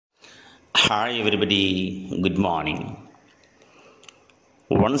Hi everybody, good morning.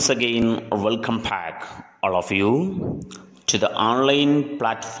 Once again, welcome back all of you to the online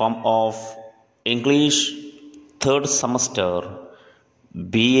platform of English third semester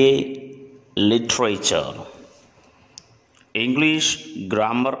BA Literature, English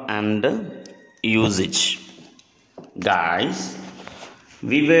Grammar and Usage. Guys,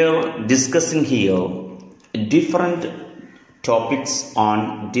 we were discussing here different topics on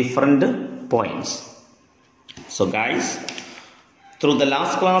different points. So guys, through the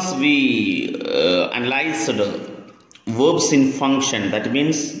last class we analyzed verbs in function. That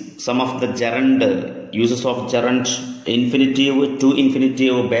means some of the gerund, uses of gerund, infinitive, to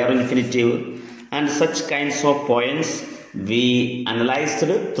infinitive, bare infinitive, and such kinds of points we analyzed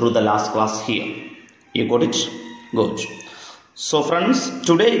through the last class here. You got it? Good. So friends,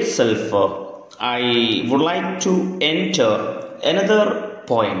 today itself I would like to enter another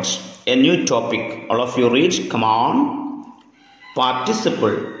point, a new topic. All of you read, come on.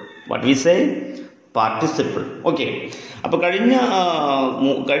 Participle. What we say? Participle. Okay. അപ്പോൾ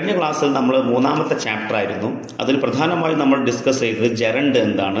കഴിഞ്ഞ ക്ലാസ്സിൽ നമ്മൾ മൂന്നാമത്തെ chapter ആയിരുന്നു. അതിൽ പ്രധാനമായും നമ്മൾ discuss ചെയ്തത് ജെറണ്ട്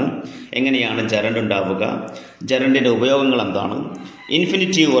എന്താണ്, എങ്ങനെയാണ് ജെറണ്ട് ഉണ്ടാവുക, ജെറണ്ടിൻ്റെ ഉപയോഗങ്ങൾ എന്താണ്,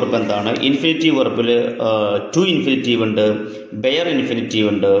 ഇൻഫിനിറ്റീവ് വെർബ് എന്താണ്, ഇൻഫിനിറ്റീവ് വെർബിൽ ടു ഇൻഫിനിറ്റീവ് ഉണ്ട്, ബെയർ ഇൻഫിനിറ്റീവ്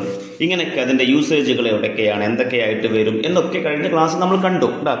ഉണ്ട്, ഇങ്ങനെയൊക്കെ അതിൻ്റെ യൂസേജുകൾ എവിടെയൊക്കെയാണ്, എന്തൊക്കെയായിട്ട് വരും എന്നൊക്കെ കഴിഞ്ഞ ക്ലാസ് നമ്മൾ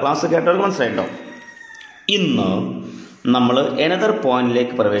കണ്ടു. ക്ലാസ് കേട്ടവർക്ക് മനസ്സിലായിട്ടോ. ഇന്ന് നമ്മൾ എനദർ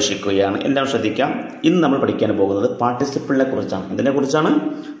പോയിന്റിലേക്ക് പ്രവേശിക്കുകയാണ്. എല്ലാം ശ്രദ്ധിക്കാം. ഇന്ന് നമ്മൾ പഠിക്കാൻ പോകുന്നത് പാർട്ടിസിപ്പിളിനെ കുറിച്ചാണ്. ഇതിനെ കുറിച്ചാണ്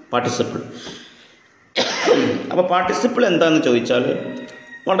പാർട്ടിസിപ്പിൾ. അപ്പോൾ പാർട്ടിസിപ്പിൾ എന്താണെന്ന് ചോദിച്ചാൽ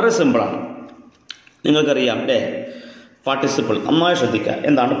വളരെ സിമ്പിളാണ്. നിങ്ങൾക്കറിയാം അല്ലേ? പാർട്ടിസിപ്പിൾ നന്നായി ശ്രദ്ധിക്കുക.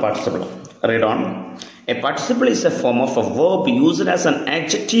 എന്താണ് participle? Read on. A participle is a form of a verb used as an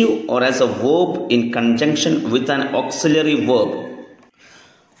adjective or as a verb in conjunction with an auxiliary verb.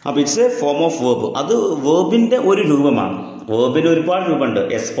 അപ്പോൾ it's A form of verb. അത് വേർബിൻ്റെ ഒരു രൂപമാണ്. വേർബിന് ഒരുപാട് രൂപമുണ്ട്.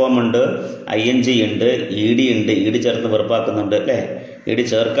 S form ഉണ്ട്, ING ഉണ്ട്, ED ഉണ്ട്, ED ചേർത്ത് വെറുപ്പാക്കുന്നുണ്ട് അല്ലേ, ED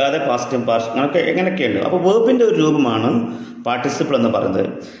ചേർക്കാതെ പാസ്റ്റും പാസ്റ്റ് അങ്ങനെയൊക്കെ എങ്ങനെയൊക്കെയുണ്ട്. അപ്പോൾ വേർബിൻ്റെ ഒരു രൂപമാണ് പാർട്ടിസിപ്പിൾ എന്ന് പറയുന്നത്.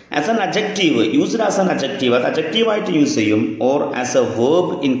 As an adjective, used as an adjective, അത് അഡ്ജക്റ്റീവായിട്ട് യൂസ് ചെയ്യും. Or as A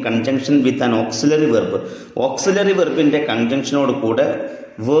verb in conjunction with an auxiliary verb, auxiliary വെർബിൻ്റെ കൺജങ്ഷനോട് കൂടെ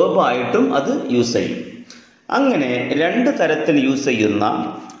വേർബായിട്ടും അത് യൂസ് ചെയ്യും. അങ്ങനെ രണ്ട് തരത്തിൽ യൂസ് ചെയ്യുന്ന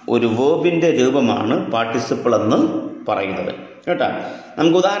ഒരു വേർബിൻ്റെ രൂപമാണ് പാർട്ടിസിപ്പിൾ എന്ന് പറയുന്നത് കേട്ടോ.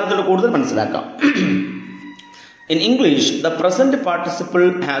 നമുക്ക് ഉദാഹരണത്തിൽ കൂടുതൽ മനസ്സിലാക്കാം. In English the present participle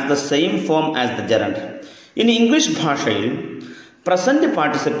has the same form as the gerund. ഇനി ഇംഗ്ലീഷ് ഭാഷയിൽ പ്രസന്റ്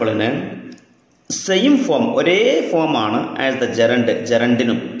പാർട്ടിസിപ്പിളിന് സെയിം ഫോം, ഒരേ ഫോമാണ് ആസ് ദ ജെറണ്ട്,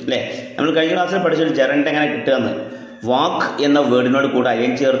 ജെറണ്ടിനും അല്ലേ. നമ്മൾ കഴിഞ്ഞ ക്ലാസ്സിൽ പഠിച്ചൊരു ജെറണ്ട് എങ്ങനെ കിട്ടുകയെന്ന്, വാക്ക് എന്ന വേർഡിനോട് കൂടെ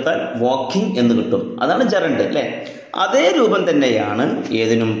അയൻ ചേർത്താൽ വാക്കിംഗ് എന്ന് കിട്ടും. അതാണ് ജെറണ്ട് അല്ലേ. അതേ രൂപം തന്നെയാണ്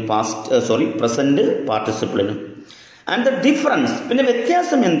ഏതിനും പ്രസന്റ് പാർട്ടിസിപ്പിളിനും. ആൻഡ് ദ ഡിഫറൻസ്, പിന്നെ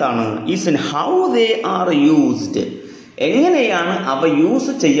വ്യത്യാസം എന്താണ്, is in how they are used, എങ്ങനെയാണ് അവ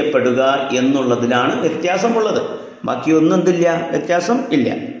യൂസ് ചെയ്യപ്പെടുക എന്നുള്ളതിലാണ് വ്യത്യാസമുള്ളത്. ബാക്കിയൊന്നും എന്തില്ല, വ്യത്യാസം ഇല്ല.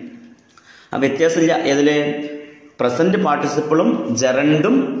 ആ വ്യത്യാസമില്ല ഏതില്? പ്രസന്റ് പാർട്ടിസിപ്പിളും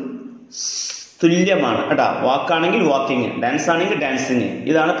ജെറണ്ടും തുല്യമാണ് കേട്ടോ. വാക്കാണെങ്കിൽ വാക്കിങ്, ഡാൻസ് ആണെങ്കിൽ ഡാൻസിങ്.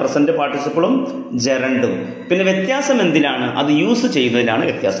 ഇതാണ് പ്രസന്റ് പാർട്ടിസിപ്പിളും ജെറണ്ടും. പിന്നെ വ്യത്യാസം എന്തിനാണ്? അത് യൂസ് ചെയ്യുന്നതിലാണ്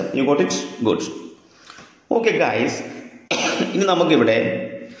വ്യത്യാസം. You got it? Good. Okay guys, ഇനി നമുക്കിവിടെ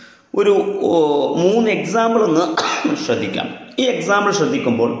ഒരു 3 എക്സാമ്പിൾ ഒന്ന് ശ്രദ്ധിക്കാം. ഈ എക്സാമ്പിൾ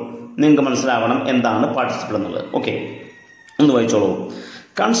ശ്രദ്ധിക്കുമ്പോൾ നിങ്ങൾക്ക് മനസ്സിലാവണം എന്താണ് പാർട്ടിസിപ്പിൾ എന്നുള്ളത്. ഓക്കെ, ഒന്ന് വായിച്ചോളൂ.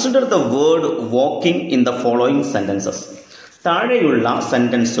 Consider the word walking in the following sentences. താഴെയുള്ള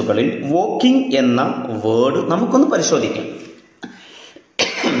സെന്റൻസുകളിൽ വാക്കിംഗ് എന്ന വേർഡ് നമുക്കൊന്ന് പരിശോധിക്കാം.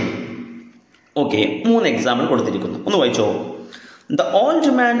 ഓക്കെ, 3 എക്സാമ്പിൾ കൊടുത്തിരിക്കുന്നു. ഒന്ന് വായിച്ചോ. The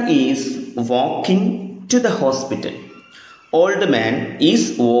old man is walking to the hospital. Old man is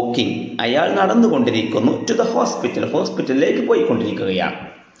walking, അയാൾ നടന്നുകൊണ്ടിരിക്കുന്നു. ടു ദ ഹോസ്പിറ്റൽ, ഹോസ്പിറ്റലിലേക്ക് പോയിക്കൊണ്ടിരിക്കുകയാണ്.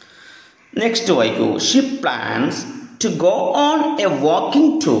 നെക്സ്റ്റ് വായിക്കൂ. Xi plans to go on A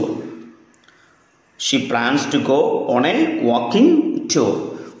walking tour. She plans to go on a walking tour.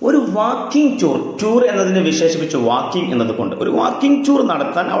 ഒരു walking tour, tour എന്നതിനെ വിശേഷിപ്പിച്ച് walking എന്നതുകൊണ്ട് ഒരു walking tour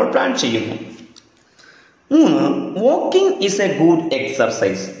നടത്താൻ അവൾ പ്ലാൻ ചെയ്യുന്നു. 3, walking is A good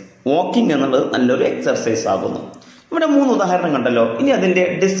exercise. Walking എന്നുള്ളത് നല്ലൊരു എക്സർസൈസ് ആകുന്നു. ഇവിടെ 3 ഉദാഹരണം കണ്ടല്ലോ. ഇനി അതിൻ്റെ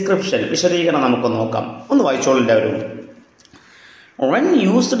ഡിസ്ക്രിപ്ഷൻ, വിശദീകരണം നമുക്ക് നോക്കാം. ഒന്ന് വായിച്ചോളൂ എല്ലാവരും. When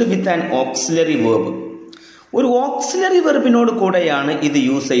used with an auxiliary verb, ഒരു ഓക്സിലറി വെർബിനോട് കൂടെയാണ് ഇത്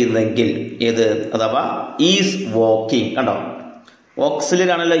യൂസ് ചെയ്യുന്നതെങ്കിൽ ഏത്, അഥവാ ഈസ് വാക്കിംഗ്. കണ്ടോ,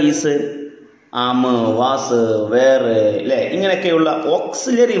 ഓക്സിലറി ആണല്ലോ ഈസ്, ആമ്, വാസ്, വേറെ അല്ലേ, ഇങ്ങനെയൊക്കെയുള്ള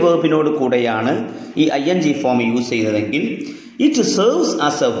ഓക്സിലറി വേർബിനോട് കൂടെയാണ് ഈ ING ഫോം യൂസ് ചെയ്യുന്നതെങ്കിൽ it serves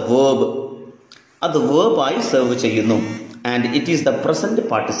as A verb അത് വേർബായി സെർവ് ചെയ്യുന്നു. And it is the present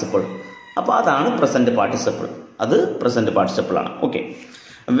participle. അപ്പോൾ അതാണ് പ്രസന്റ് പാർട്ടിസിപ്പിൾ. അത് പ്രസന്റ് പാർട്ടിസിപ്പിൾ ആണ്. Okay.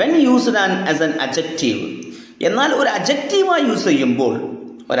 When used as an adjective, എന്നാൽ ഒരു അഡ്ജക്റ്റീവായി യൂസ്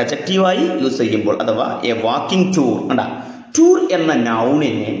ചെയ്യുമ്പോൾ അഥവാ എ വാക്കിംഗ് ടൂർ, കണ്ടാ ടൂർ എന്ന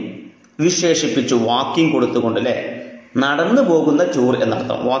നൗണിനെ വിശേഷിപ്പിച്ചു വാക്കിംഗ് കൊടുത്തുകൊണ്ട്, അല്ലേ, നടന്നു പോകുന്ന ടൂർ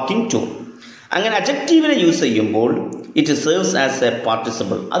എന്നർത്ഥം, വാക്കിംഗ് ടൂർ. അങ്ങനെ അഡ്ജക്റ്റീവിനെ യൂസ് ചെയ്യുമ്പോൾ it serves as A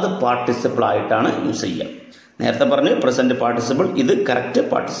participle. അത് പാർട്ടിസിപ്പിൾ ആയിട്ടാണ് യൂസ് ചെയ്യുക. നേരത്തെ പറഞ്ഞു പ്രസന്റ് പാർട്ടിസിപ്പിൾ, ഇത് കറക്റ്റ്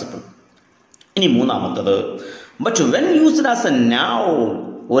പാർട്ടിസിപ്പിൾ. ഇനി മൂന്നാമത്തത്, but when used as A noun,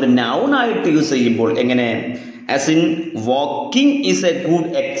 ഒരു നൗൺ ആയിട്ട് യൂസ് ചെയ്യുമ്പോൾ എങ്ങനെ? As in walking is A good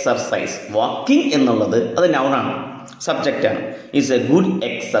exercise. Walking എന്നുള്ളത് അത് നൗണാണ്, സബ്ജക്റ്റാണ്. ഈസ് എ ഗുഡ്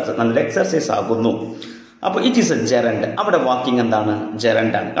എക്സർസൈസ്, നല്ല എക്സർസൈസ് ആകുന്നു. അപ്പോൾ ഇറ്റ് ഈസ് എ ജെറൻഡ്. അവിടെ വാക്കിംഗ് എന്താണ്?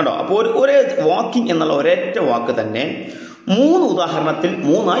 ജെറൻഡാണ്. കേട്ടോ. അപ്പോൾ ഒരേ വാക്കിംഗ് എന്നുള്ള ഒരൊറ്റ വാക്ക് തന്നെ 3 ഉദാഹരണത്തിൽ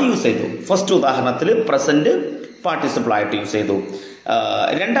 3ആയി യൂസ് ചെയ്തു. ഫസ്റ്റ് ഉദാഹരണത്തിൽ പ്രസന്റ് പാർട്ടിസിപ്പിൾ ആയിട്ട് യൂസ് ചെയ്തു.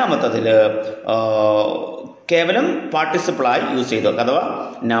 രണ്ടാമത്തതിൽ കേവലം പാർട്ടിസിപ്പിളായി യൂസ് ചെയ്തു, അഥവാ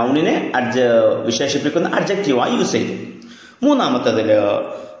നൗണിനെ വിശേഷിപ്പിക്കുന്ന അഡ്ജക്റ്റീവായി യൂസ് ചെയ്തു. മൂന്നാമത്തതിൽ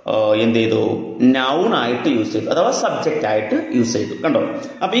എന്ത് ചെയ്തു? നൗണായിട്ട് യൂസ് ചെയ്തു, അഥവാ സബ്ജക്റ്റ് ആയിട്ട് യൂസ് ചെയ്തു. കണ്ടോ?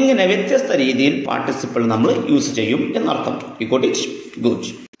 അപ്പം ഇങ്ങനെ വ്യത്യസ്ത രീതിയിൽ പാർട്ടിസിപ്പിൾ നമ്മൾ യൂസ് ചെയ്യും എന്നർത്ഥം. You got it? Good.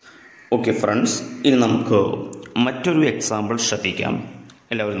 Okay friends, ഇനി നമുക്ക് മറ്റൊരു എക്സാമ്പിൾ ശ്രദ്ധിക്കാം.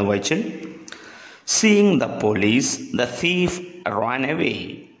 എല്ലാവരും ഒന്ന് വായിച്ച്. Seeing the police the thief Rann away.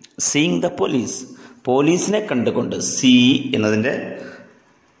 Seeing the police, പോലീസിനെ കണ്ടുകൊണ്ട്. സീ എന്നതിൻ്റെ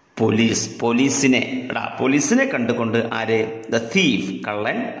പോലീസിനെ കണ്ടുകൊണ്ട് ആര്? ദ തീഫ്,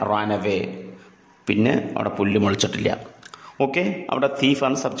 കള്ളൻ, റാൻ അവേ. പിന്നെ അവിടെ പുല്ല് മുളച്ചിട്ടില്ല. ഓക്കെ, അവിടെ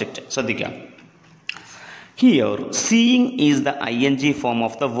തീഫാണ് സബ്ജക്റ്റ്. ശ്രദ്ധിക്കാം. Here seeing is the ING form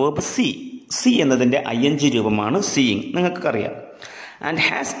of the verb see. See എന്നതിൻ്റെ ING രൂപമാണ് സീയിങ്, നിങ്ങൾക്കറിയാം. ആൻഡ്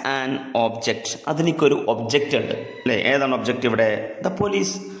ഹാസ് ആൻ ഒബ്ജക്റ്റ്, അതിനൊരു ഒബ്ജക്റ്റ് ഉണ്ട്, അല്ലേ? ഏതാണ് ഒബ്ജക്റ്റ് ഇവിടെ? The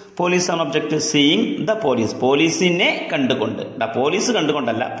police. പോലീസാണ് ഒബ്ജക്റ്റ്. സീയിങ് ദ പോലീസ്, പോലീസിനെ കണ്ടുകൊണ്ട്. പോലീസ്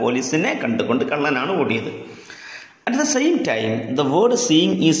കണ്ടുകൊണ്ടല്ല, പോലീസിനെ കണ്ടുകൊണ്ട് കള്ളനാണ് ഓടിയത്. At the same time the word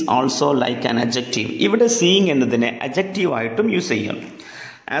seeing is also like an adjective. ഇവിടെ സീയിങ് എന്നതിനെ അഡ്ജക്റ്റീവായിട്ടും യൂസ് ചെയ്യാം.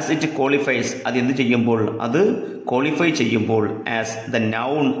 ആസ് ഇറ്റ് ക്വാളിഫൈസ്, അത് എന്ത് ചെയ്യുമ്പോൾ? അത് ക്വാളിഫൈ ചെയ്യുമ്പോൾ. As the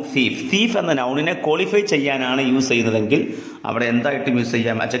noun thief, thief എന്ന നൗണിനെ ക്വാളിഫൈ ചെയ്യാനാണ് യൂസ് ചെയ്യുന്നതെങ്കിൽ അവിടെ എന്തായിട്ടും യൂസ്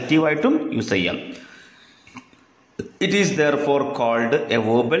ചെയ്യാം? അഡ്ജക്റ്റീവായിട്ടും യൂസ് ചെയ്യാം. It is therefore called A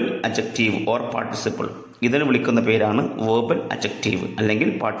verbal adjective or participle. ഇതിന് വിളിക്കുന്ന പേരാണ് വേർബൽ അഡ്ജക്റ്റീവ് അല്ലെങ്കിൽ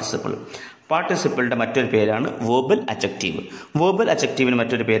പാർട്ടിസിപ്പിൾ. പാർട്ടിസിപ്പിളിൻ്റെ മറ്റൊരു പേരാണ് വേർബൽ അഡ്ജക്റ്റീവ്. വേർബൽ അഡ്ജക്റ്റീവിന്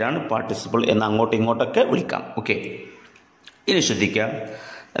മറ്റൊരു പേരാണ് പാർട്ടിസിപ്പിൾ എന്ന് അങ്ങോട്ടും ഇങ്ങോട്ടൊക്കെ വിളിക്കാം. ഓക്കെ, ഇനി ശ്രദ്ധിക്കുക.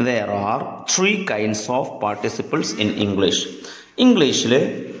 There are 3 kinds of participles in English. ഇംഗ്ലീഷിൽ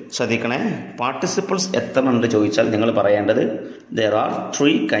ശ്രദ്ധിക്കണേ, പാർട്ടിസിപ്പിൾസ് എത്ര ഉണ്ട് ചോദിച്ചാൽ നിങ്ങൾ പറയേണ്ടത് there are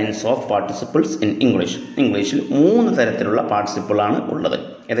 3 kinds of participles in English. ഇംഗ്ലീഷിൽ 3 തരത്തിലുള്ള പാർട്ടിസിപ്പിളാണ് ഉള്ളത്.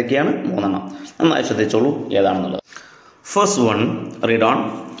 ഏതൊക്കെയാണ്? 3 നന്നായി ശ്രദ്ധിച്ചോളൂ ഏതാണെന്നുള്ളത്. First one, read on.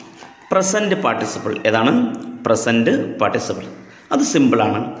 Present participle. ഏതാണ്? Present participle. അത്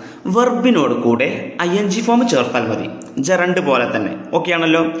സിമ്പിളാണ്. വെർബിനോട് കൂടെ ING ഫോം ചേർത്താൽ മതി. ജെറണ്ട് പോലെ തന്നെ. ഓക്കെ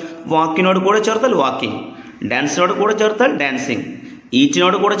ആണല്ലോ? വാക്കിനോട് കൂടെ ചേർത്താൽ വാക്കിംഗ്, ഡാൻസിനോട് കൂടെ ചേർത്താൽ ഡാൻസിങ്,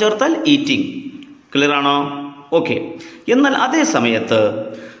 ഈറ്റിനോട് കൂടെ ചേർത്താൽ ഈറ്റിംഗ്. ക്ലിയർ ആണോ? ഓക്കെ. എന്നാൽ അതേ സമയത്ത്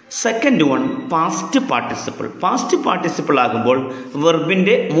second one past participle. Past participle ആകുമ്പോൾ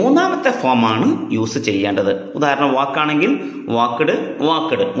വെർബിൻ്റെ 3ാമത്തെ ഫോമാണ് യൂസ് ചെയ്യേണ്ടത്. ഉദാഹരണം, വാക്കാണെങ്കിൽ വാക്ക്ഡ്,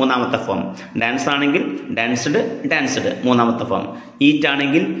 വാക്ക്ഡ് 3ാമത്തെ ഫോം. ഡാൻസ് ആണെങ്കിൽ ഡാൻസ്ഡ്, ഡാൻസ്ഡ് 3ാമത്തെ ഫോം. ഈറ്റ്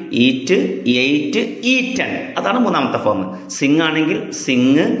ആണെങ്കിൽ ഈറ്റ്, എയ്റ്റ്, ഈറ്റൻ അതാണ് 3ാമത്തെ ഫോം. സിങ് ആണെങ്കിൽ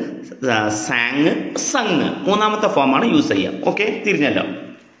സിങ്, സാങ്, സങ് 3ാമത്തെ ഫോമാണ് യൂസ് ചെയ്യുക. ഓക്കെ, തിരിഞ്ഞല്ലോ.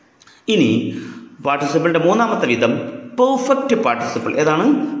 ഇനി പാർട്ടിസിപ്പിളിൻ്റെ 3ാമത്തെ വിധം പെർഫെക്റ്റ് പാർട്ടിസിപ്പിൾ. ഏതാണ്?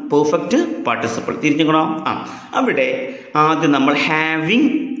 Perfect participle. തിരിഞ്ഞിക്കണോ? അവിടെ ആദ്യം നമ്മൾ ഹാവിങ്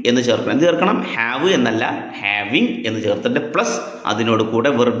എന്ന് ചേർക്കണം. എന്ത് ചേർക്കണം? ഹാവ് എന്നല്ല, ഹാവിങ് എന്ന് ചേർത്തിട്ട് പ്ലസ് അതിനോട് കൂടെ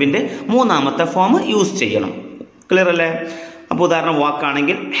വെർബിൻ്റെ 3ാമത്തെ ഫോം യൂസ് ചെയ്യണം. ക്ലിയർ അല്ലേ? അപ്പോൾ ഉദാഹരണം,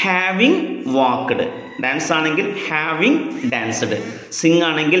 വാക്കാണെങ്കിൽ ഹാവിങ് വാക്ക്ഡ്, ഡാൻസ് ആണെങ്കിൽ ഹാവിങ് ഡാൻസ്ഡ്, സിങ്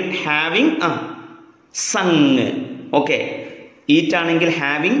ആണെങ്കിൽ ഹാവിങ് സങ്. ഓക്കെ, ഈറ്റ് ആണെങ്കിൽ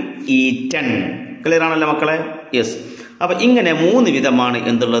ഹാവിങ് ഈറ്റൻ. ക്ലിയർ ആണല്ലോ മക്കളെ? യെസ്. അപ്പം ഇങ്ങനെ 3 വിധമാണ്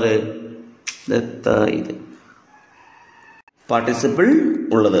എന്തുള്ളത്? ഇത് പാർട്ടിസിപ്പിൾ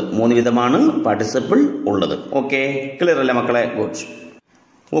ഉള്ളത്. 3 വിധമാണ് പാർട്ടിസിപ്പിൾ ഉള്ളത്. ഓക്കെ, ക്ലിയർ അല്ലേ മക്കളെ? Good.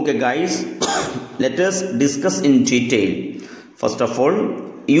 Okay guys, let us discuss in detail. First of all,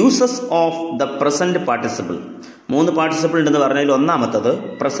 uses of the present participle. 3 participle ഉണ്ടെന്ന് പറഞ്ഞതിൽ ഒന്നാമത്തത്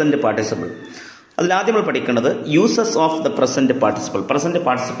പ്രസന്റ് പാർട്ടിസിപ്പിൾ. അതിലാദ്യം നമ്മൾ പഠിക്കേണ്ടത് uses of the present participle. Present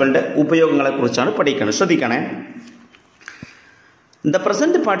പാർട്ടിസിപ്പിളിൻ്റെ ഉപയോഗങ്ങളെ കുറിച്ചാണ് പഠിക്കേണ്ടത്. ശ്രദ്ധിക്കണേ. The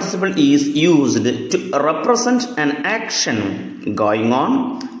present participle is used to represent an action going on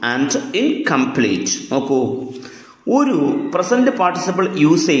and incomplete. നോക്കൂ, ഒരു പ്രസന്റ് പാർട്ടിസിപ്പിൾ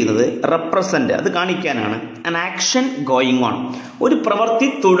യൂസ് ചെയ്യുന്നത് റെപ്രസെന്റ്, അത് കാണിക്കാനാണ്. an action going on, ഒരു പ്രവൃത്തി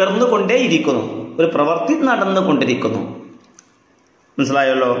തുടർന്നു കൊണ്ടേയിരിക്കുന്നു, ഒരു പ്രവൃത്തി നടന്നുകൊണ്ടിരിക്കുന്നു.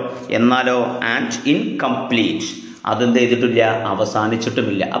 മനസ്സിലായല്ലോ? എന്നാലോ ആൻഡ് ഇൻകംപ്ലീറ്റ്, അതെന്ത് ചെയ്തിട്ടില്ല,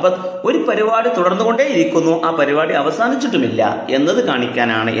 അവസാനിച്ചിട്ടുമില്ല. അപ്പൊ ഒരു പരിപാടി തുടർന്നുകൊണ്ടേയിരിക്കുന്നു, ആ പരിപാടി അവസാനിച്ചിട്ടുമില്ല എന്നത്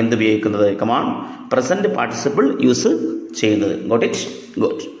കാണിക്കാനാണ് എന്ത് ഉപയോഗിക്കുന്നത്, കമാൺ, പ്രസന്റ് പാർട്ടിസിപ്പിൾ യൂസ് ചെയ്യുന്നത്. Got it?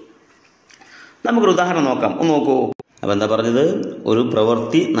 ഗുഡ്. നമുക്കൊരു ഉദാഹരണം നോക്കാം. ഒന്ന് നോക്കൂ. അപ്പം എന്താ പറഞ്ഞത്? ഒരു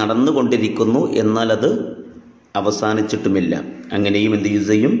പ്രവൃത്തി നടന്നുകൊണ്ടിരിക്കുന്നു എന്നാൽ അത് അവസാനിച്ചിട്ടുമില്ല. അങ്ങനെയും എന്ത് യൂസ്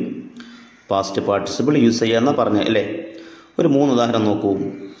ചെയ്യും? പാസ്റ്റ് പാർട്ടിസിപ്പിൾ യൂസ് ചെയ്യാമെന്നാണ് പറഞ്ഞത് അല്ലേ? ഒരു 3 ഉദാഹരണം നോക്കൂ.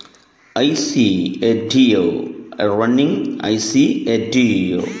 I see A dear running. I see A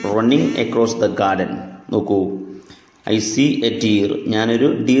dear running across the garden. നോക്കൂ, ഐ സീ എ ഡിയർ, ഞാനൊരു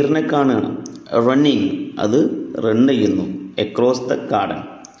ഡീറിനെ കാണുകയാണ്. റണ്ണിങ്, അത് റൺ ചെയ്യുന്നു. അക്രോസ് ദ ഗാർഡൻ,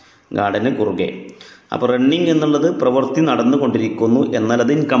 ഗാർഡന് കുറുകെ. അപ്പോൾ റണ്ണിങ് എന്നുള്ളത് പ്രവൃത്തി നടന്നുകൊണ്ടിരിക്കുന്നു എന്നാൽ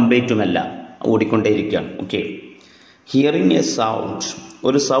അത് ഇൻകംപ്ലീറ്റുമല്ല, ഓടിക്കൊണ്ടേയിരിക്കുകയാണ്. ഓക്കെ. ഹിയറിങ് എ സൗണ്ട്,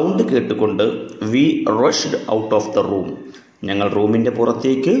 ഒരു സൗണ്ട് കേട്ടുകൊണ്ട് V rushed out of the room, ഞങ്ങൾ റൂമിൻ്റെ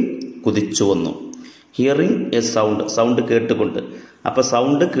പുറത്തേക്ക് കുതിച്ചു വന്നു. ഹിയറിങ് എ സൗണ്ട്, സൗണ്ട് കേട്ടുകൊണ്ട്. അപ്പോൾ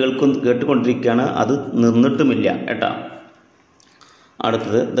സൗണ്ട് കേട്ടുകൊണ്ടിരിക്കുകയാണ്, അത് നിന്നിട്ടുമില്ല കേട്ടാ.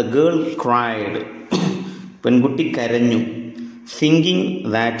 അടുത്തത് ദ ഗേൾ ക്രൈഡ്, പെൺകുട്ടി കരഞ്ഞു. Thinking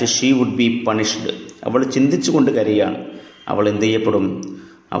that she would be punished, അവൾ ചിന്തിച്ചുകൊണ്ട് കരയാണ്, അവൾ എന്ത് ചെയ്യപ്പെടും,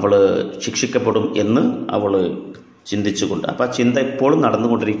 അവൾ ശിക്ഷിക്കപ്പെടും എന്ന് അവൾ ചിന്തിച്ചുകൊണ്ട്. അപ്പോൾ ആ ചിന്ത എപ്പോഴും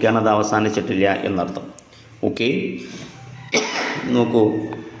നടന്നുകൊണ്ടിരിക്കുകയാണ്, അത് അവസാനിച്ചിട്ടില്ല എന്നർത്ഥം. ഓക്കെ. നോക്കൂ,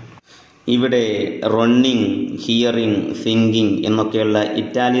 ഇവിടെ റണ്ണിങ്, ഹിയറിങ്, തിങ്കിങ് എന്നൊക്കെയുള്ള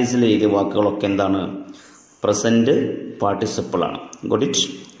ഇറ്റാലിയൻസിൽ എഴുതിയ വാക്കുകളൊക്കെ എന്താണ്? പ്രസൻറ്റ് പാർട്ടിസിപ്പിളാണ്. Got it?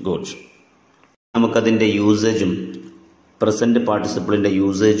 ഗുഡ്. നമുക്കതിൻ്റെ യൂസേജും, പ്രസൻറ്റ് പാർട്ടിസിപ്പിളിൻ്റെ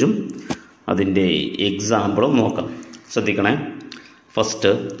യൂസേജും അതിൻ്റെ എക്സാമ്പിളും നോക്കാം. ശ്രദ്ധിക്കണേ.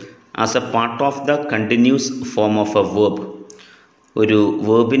 First, as A part of the continuous form of A verb, ഒരു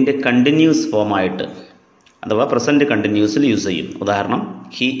വേർബിൻ്റെ കണ്ടിന്യൂസ് ഫോമായിട്ട് അഥവാ പ്രസൻറ്റ് കണ്ടിന്യൂസിൽ യൂസ് ചെയ്യും. ഉദാഹരണം,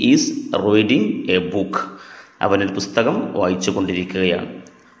 he is reading A book, അവനൊരു പുസ്തകം വായിച്ചു കൊണ്ടിരിക്കുകയാണ്.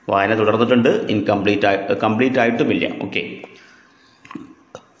 വായന തുടർന്നിട്ടുണ്ട്, കംപ്ലീറ്റ് ആയിട്ടുമില്ല. ഓക്കെ.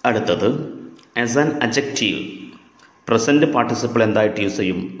 അടുത്തത്, as an adjective, present participle എന്തായിട്ട് യൂസ്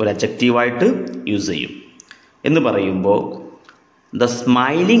ചെയ്യും? ഒരു അഡ്ജക്റ്റീവായിട്ട് യൂസ് ചെയ്യും. എന്ന് പറയുമ്പോൾ ദ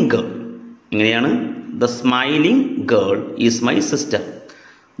സ്മൈലിംഗ് ഗേൾ, എങ്ങനെയാണ്? The smiling girl is my sister.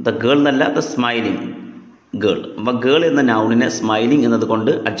 The girl എന്നല്ല, ദ സ്മൈലിംഗ് ഗേൾ. അപ്പോൾ ഗേൾ എന്ന നൗണിനെ സ്മൈലിംഗ്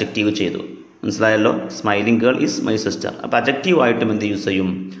എന്നതുകൊണ്ട് അഡ്ജക്റ്റീവ് ചെയ്തു. മനസ്സിലായല്ലോ? Smiling girl is my sister. അപ്പോൾ അഡ്ജക്റ്റീവായിട്ടും എന്ത് യൂസ് ചെയ്യും?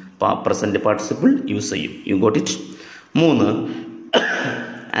 പ്രസൻറ്റ് പാർട്ടിസിപ്പിൾ യൂസ് ചെയ്യും. You got it? 3,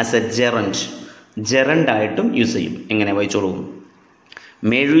 as A gerund, ജെറൻഡായിട്ടും use ചെയ്യും. എങ്ങനെ? വായിച്ചോളൂ.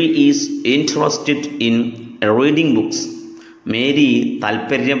 Mary is interested in reading books. Mary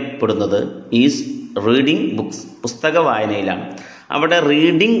താല്പര്യപ്പെടുന്നത് ഈസ് റീഡിങ് ബുക്സ്, പുസ്തക വായനയിലാണ്. അവിടെ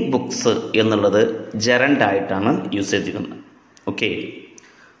റീഡിങ് ബുക്സ് എന്നുള്ളത് ജെറൻഡായിട്ടാണ് യൂസ് ചെയ്തിരിക്കുന്നത്. ഓക്കെ.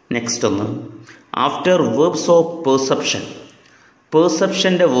 നെക്സ്റ്റ് ഒന്ന്, ആഫ്റ്റർ വേർബ്സ് ഓഫ് പെർസെപ്ഷൻ,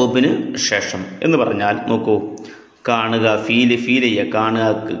 പെർസെപ്ഷൻ്റെ വേർബിന് ശേഷം എന്ന് പറഞ്ഞാൽ നോക്കൂ, കാണുക, ഫീൽ ചെയ്യുക, കാണുക,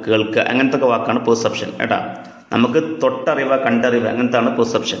 കേൾക്കുക, അങ്ങനത്തെ ഒക്കെ വാക്കാണ് പെർസെപ്ഷൻ കേട്ടാ. നമുക്ക് തൊട്ടറിയുക, കണ്ടറിയുക, അങ്ങനത്താണ്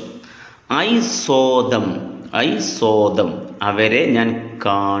പെർസെപ്ഷൻ. ഐ സോ ദം, അവരെ ഞാൻ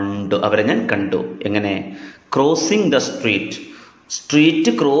കണ്ടു. എങ്ങനെ? ക്രോസിങ് ദ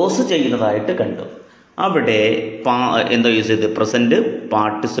സ്ട്രീറ്റ് ക്രോസ് ചെയ്യുന്നതായിട്ട് കണ്ടു. അവിടെ എന്താ യൂസ് ചെയ്തത്? പ്രസൻറ്റ്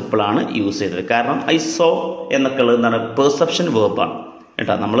പാർട്ടിസിപ്പിളാണ് യൂസ് ചെയ്തത്. കാരണം ഐ സോ എന്നൊക്കെ ഉള്ളത് എന്താണ്? പെർസെപ്ഷൻ വേർബാണ്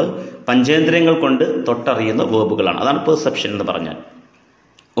കേട്ടോ. നമ്മൾ പഞ്ചേന്ദ്രിയങ്ങൾ കൊണ്ട് തൊട്ടറിയുന്ന വേർബുകളാണ്, അതാണ് പെർസെപ്ഷൻ എന്ന് പറഞ്ഞാൽ.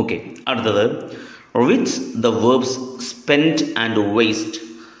 ഓക്കെ. അടുത്തത്, which the verbs spend and waste.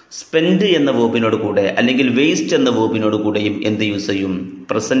 Spend എന്ന വേർബിനോട് കൂടെ അല്ലെങ്കിൽ വേസ്റ്റ് എന്ന വേർബിനോട് കൂടെയും എന്ത് യൂസ് ചെയ്യും?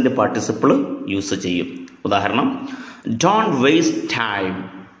 പ്രസൻറ്റ് പാർട്ടിസിപ്പിൾ യൂസ് ചെയ്യും. ഉദാഹരണം, don't waste time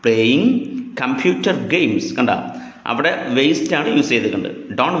playing computer games. കണ്ട, അവിടെ വേസ്റ്റ് ആണ് യൂസ് ചെയ്തിട്ടുണ്ട്.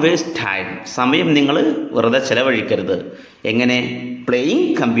 ഡോണ്ട് വേസ്റ്റ് ടൈം, സമയം നിങ്ങൾ വെറുതെ ചിലവഴിക്കരുത്. എങ്ങനെ? Playing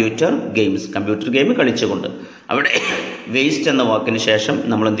computer games, computer game കളിച്ചുകൊണ്ട്. അവിടെ വേസ്റ്റ് എന്ന വാക്കിന് ശേഷം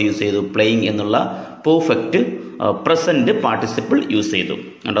നമ്മൾ എന്ത് യൂസ് ചെയ്തു? പ്ലേയിങ് എന്നുള്ള പെർഫെക്റ്റ് പ്രസൻറ്റ് പാർട്ടിസിപ്പിൾ യൂസ് ചെയ്തു.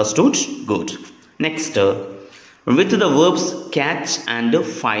 Understood? Good. Next, with the verbs catch and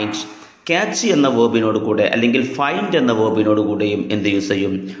find. Catch എന്ന വേർബിനോട് കൂടെ അല്ലെങ്കിൽ ഫൈൻഡ് എന്ന വേർബിനോട് കൂടെയും എന്ത് യൂസ്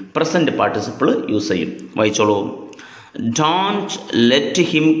ചെയ്യും? പ്രസൻറ്റ് പാർട്ടിസിപ്പിൾ യൂസ് ചെയ്യും. വായിച്ചോളൂ. Don't let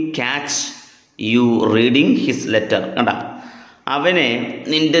him catch U reading his letter. കണ്ട, അവനെ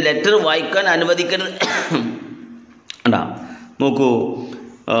നിന്റെ ലെറ്റർ വായിക്കാൻ അനുവദിക്കരുത്. കണ്ട, നോക്കൂ,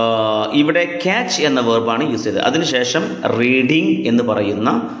 ഇവിടെ ക്യാച്ച് എന്ന വേർബാണ് യൂസ് ചെയ്തത്. അതിനുശേഷം റീഡിങ് എന്ന് പറയുന്ന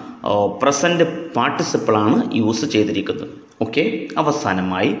പ്രസൻറ്റ് പാർട്ടിസിപ്പിളാണ് യൂസ് ചെയ്തിരിക്കുന്നത്. ഓക്കെ.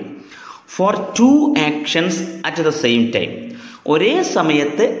 അവസാനമായി four 2 actions at the same time, ഒരേ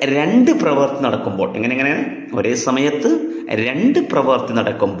സമയത്ത് 2 പ്രവൃത്തി നടക്കുമ്പോൾ, എങ്ങനെയാണ് ഒരേ സമയത്ത് 2 പ്രവൃത്തി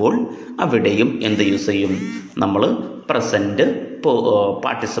നടക്കുമ്പോൾ അവിടെയും എന്ത് യൂസ് ചെയ്യും? നമ്മൾ പ്രസൻറ്റ്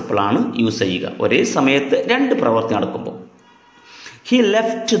പാർട്ടിസിപ്പിളാണ് യൂസ് ചെയ്യുക. ഒരേ സമയത്ത് 2 പ്രവൃത്തി നടക്കുമ്പോൾ. He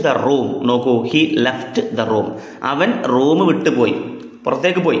left the room. നോക്കൂ, ഹി ലെഫ്റ്റ് ദ റൂം, അവൻ റൂം വിട്ടുപോയി,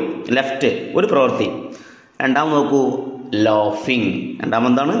 പുറത്തേക്ക് പോയി. ലെഫ്റ്റ് ഒരു പ്രവൃത്തി. രണ്ടാമത് നോക്കൂ, ലോഫിങ്.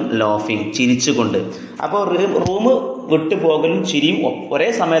 രണ്ടാമെന്താണ്? ലോഫിങ്, ചിരിച്ചുകൊണ്ട്. അപ്പോൾ റൂം വിട്ടു പോകലും ചിരിയും ഒരേ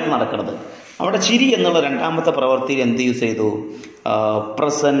സമയത്ത് നടക്കുന്നത്. അവിടെ ചിരി എന്നുള്ള രണ്ടാമത്തെ പ്രവൃത്തിയിൽ എന്ത് യൂസ് ചെയ്തു?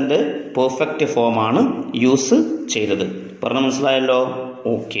 പ്രസൻറ്റ് പെർഫെക്റ്റ് ഫോമാണ് യൂസ് ചെയ്തത്. പറഞ്ഞാൽ മനസ്സിലായല്ലോ?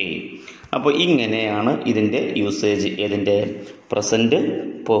 ഓക്കെ. അപ്പോൾ ഇങ്ങനെയാണ് ഇതിൻ്റെ യൂസേജ്. ഏതിൻ്റെ? Present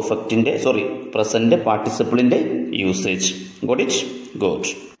present പാർട്ടിസിപ്പിളിൻ്റെ usage. Got it?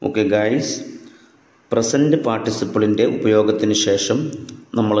 Good. Okay guys, present പാർട്ടിസിപ്പിളിൻ്റെ ഉപയോഗത്തിന് ശേഷം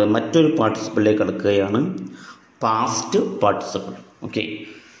നമ്മൾ മറ്റൊരു പാർട്ടിസിപ്പിളിലേക്ക് കടക്കുകയാണ്, past participle. Okay.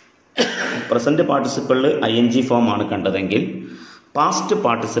 Present പാർട്ടിസിപ്പിളിൽ ING ഫോമാണ് കണ്ടതെങ്കിൽ പാസ്റ്റ്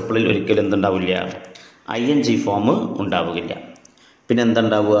പാർട്ടിസിപ്പിളിൽ ഒരിക്കലും എന്തുണ്ടാവില്ല? ING ഫോം ഉണ്ടാവുകയില്ല. പിന്നെ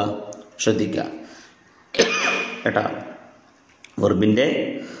എന്തുണ്ടാവുക? ശ്രദ്ധിക്കുക കേട്ടാ. വെർബിൻ്റെ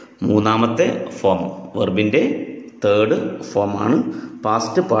 3ാമത്തെ ഫോം, വെർബിൻ്റെ 3rd ഫോമാണ്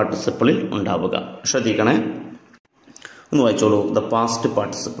പാസ്റ്റ് പാർട്ടിസിപ്പിളിൽ ഉണ്ടാവുക. ശ്രദ്ധിക്കണേ, ഒന്ന് വായിച്ചോളൂ. The past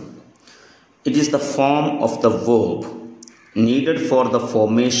participle, it is the form of the verb needed for the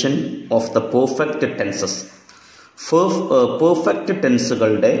formation of the perfect tenses. Perfect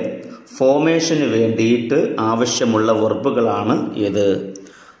ടെൻസുകളുടെ ഫോർമേഷന് വേണ്ടിയിട്ട് ആവശ്യമുള്ള വെർബുകളാണ് ഏത്?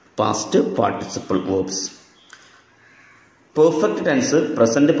 Past participle verbs. Perfect tense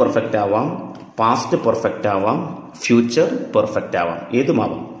present perfect ആവാം, പാസ്റ്റ് പെർഫെക്റ്റ് ആവാം, ഫ്യൂച്ചർ പെർഫെക്റ്റ് ആവാം,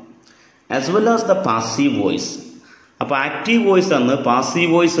 ഏതുമാവാം. As well as the passive voice. അപ്പോൾ active voice ആണ്.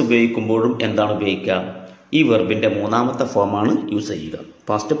 Passive voice ഉപയോഗിക്കുമ്പോഴും എന്താണ് ഉപയോഗിക്കുക? ഈ വെർബിൻ്റെ 3ാമത്തെ ഫോമാണ് യൂസ് ചെയ്യുക.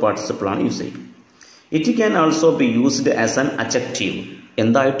 പാസ്റ്റ് പാർട്ടിസിപ്പിളാണ് യൂസ് ചെയ്യുക. It can also be used as an adjective.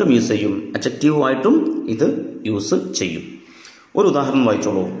 എന്തായിട്ടും use ചെയ്യും? അഡ്ജക്റ്റീവായിട്ടും ഇത് യൂസ് ചെയ്യും. ഒരു ഉദാഹരണം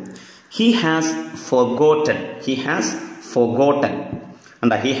വായിച്ചോളൂ. He has forgotten. He has forgotten.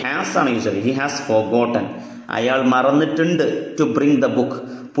 എന്താ? ഹി ഹാസ് ആണ് യൂസ് ചെയ്തത്. He has forgotten. അയാൾ മറന്നിട്ടുണ്ട്. To bring the book.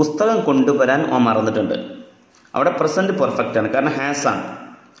 പുസ്തകം കൊണ്ടുവരാൻ മറന്നിട്ടുണ്ട്. അവിടെ പ്രസൻറ്റ് പെർഫെക്റ്റ് ആണ്, കാരണം ഹാസ് ആണ്.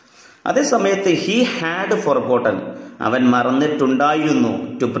 അതേ സമയത്ത് ഹി ഹാഡ് ഫോർഗോട്ടൻ, അവൻ മറന്നിട്ടുണ്ടായിരുന്നു.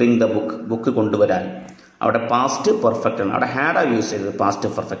 To bring the book, book കൊണ്ടുവരാൻ. അവിടെ പാസ്റ്റ് പെർഫെക്റ്റ് ആണ്. അവിടെ ഹാഡാണ് യൂസ് ചെയ്തത് പാസ്റ്റ്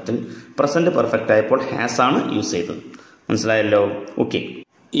പെർഫെക്റ്റിൽ. പ്രസൻറ്റ് പെർഫെക്റ്റ് ആയപ്പോൾ ഹാസ് ആണ് യൂസ് ചെയ്തത്. മനസ്സിലായല്ലോ? ഓക്കെ.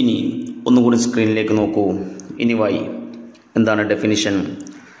 ഇനി ഒന്നുകൂടി സ്ക്രീനിലേക്ക് നോക്കൂ. ഇനി വായി. എന്താണ് definition?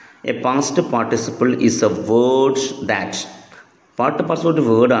 A past participle is A word that. Participle ഒരു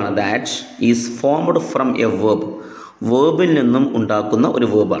വേർഡാണ്. That is formed from A verb. വേർബിൽ നിന്നും ഉണ്ടാക്കുന്ന ഒരു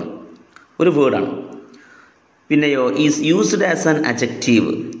വേർബാണ്, ഒരു വേർഡാണ്. പിന്നെയോ is used as an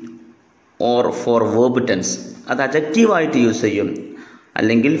adjective or four verb tense. അത് അഡ്ജക്റ്റീവായിട്ട് യൂസ് ചെയ്യും,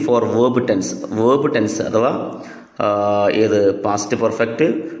 അല്ലെങ്കിൽ four verb tense. Verb tense അഥവാ ഏത്? Past perfect,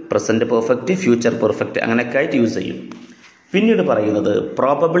 present perfect, future perfect, അങ്ങനെയൊക്കെ ആയിട്ട് യൂസ് ചെയ്യും. പിന്നീട് പറയുന്നത്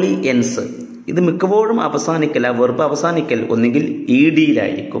പ്രോബബ്ലി എൻസ്. ഇത് മിക്കപ്പോഴും അവസാനിക്കൽ, ആ വെർബ് അവസാനിക്കൽ ഒന്നുകിൽ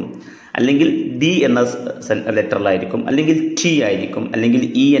EDയിലായിരിക്കും, അല്ലെങ്കിൽ D എന്ന ലെറ്ററിലായിരിക്കും, അല്ലെങ്കിൽ T ആയിരിക്കും, അല്ലെങ്കിൽ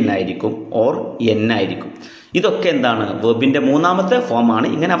EN ആയിരിക്കും, ഓർ N ആയിരിക്കും. ഇതൊക്കെ എന്താണ്? വെർബിൻ്റെ 3ാമത്തെ ഫോമാണ്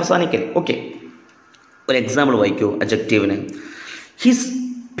ഇങ്ങനെ അവസാനിക്കൽ. ഓക്കെ. ഒരു എക്സാമ്പിൾ വായിക്കൂ അഡ്ജക്റ്റീവിന്. His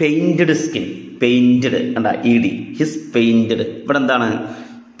painted skin. പെയിൻറ്റഡ് എന്താ? ED. His painted. ഇവിടെ എന്താണ്?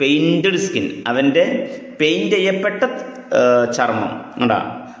 പെയിൻറ്റഡ് സ്കിൻ, അവൻ്റെ പെയിൻറ്റ് ചെയ്യപ്പെട്ട ചർമ്മം. ഉണ്ടാ,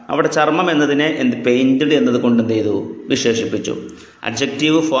 അവിടെ ചർമ്മം എന്നതിനെ പെയിൻറ്റഡ് എന്നത് കൊണ്ട് എന്ത് ചെയ്തു? വിശേഷിപ്പിച്ചു.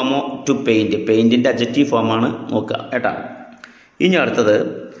 Adjective ഫോമോ to paint. പെയിൻറ്റിൻ്റെ അഡ്ജക്റ്റീവ് ഫോമാണ്. നോക്കുക കേട്ടാ. ഇനി അടുത്തത്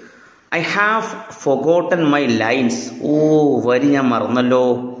I have forgotten my lines. ഓ, വരി ഞാൻ മറന്നല്ലോ.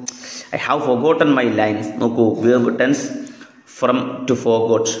 I have forgotten my lines. നോക്കൂ, verb tense from to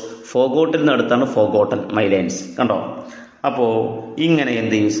forgot. ഫോർഗോട്ടിൽ നിന്ന് അടുത്താണ് ഫോർഗോട്ടൻ മൈ ലൈൻസ്. കണ്ടോ? അപ്പോൾ ഇങ്ങനെ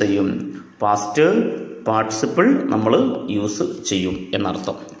എന്ത് യൂസ് ചെയ്യും? പാസ്റ്റ് പാർട്ടിസിപ്പിൾ നമ്മൾ യൂസ് ചെയ്യും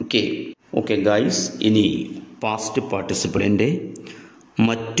എന്നർത്ഥം. ഓക്കെ ഗൈസ്, ഇനി പാസ്റ്റ് പാർട്ടിസിപ്പിളിൻ്റെ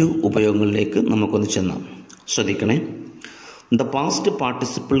മറ്റു ഉപയോഗങ്ങളിലേക്ക് നമുക്കൊന്ന് ചെന്നാം. ശ്രദ്ധിക്കണേ. The past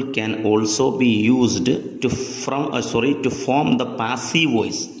participle can also be used to form the passive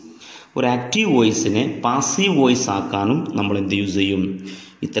voice. ഒരു ആക്റ്റീവ് വോയിസിനെ പാസീവ് വോയിസ് ആക്കാനും നമ്മൾ എന്ത് യൂസ് ചെയ്യും?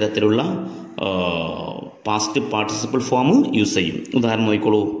 ഇത്തരത്തിലുള്ള പാസ്റ്റ് പാർട്ടിസിപ്പിൾ ഫോം യൂസ് ചെയ്യും. ഉദാഹരണം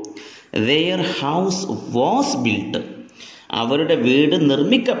നോക്കിക്കോളൂ. Their house was built. അവരുടെ വീട്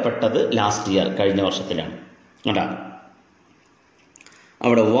നിർമ്മിക്കപ്പെട്ടത് ലാസ്റ്റ് ഇയർ, കഴിഞ്ഞ വർഷത്തിലാണ്. കേട്ടാ,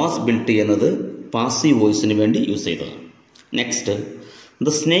 അവിടെ വാസ് ബിൽറ്റ് എന്നത് പാസീവ് വോയിസിന് വേണ്ടി യൂസ് ചെയ്തത്. Next,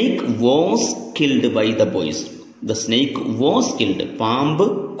 the snake was killed by the boys. The snake was killed, പാമ്പ്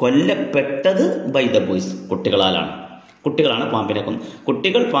കൊല്ലപ്പെട്ടത് ബൈ ദ ബോയ്സ്, കുട്ടികളാണ് പാമ്പിനെ കൊന്നു.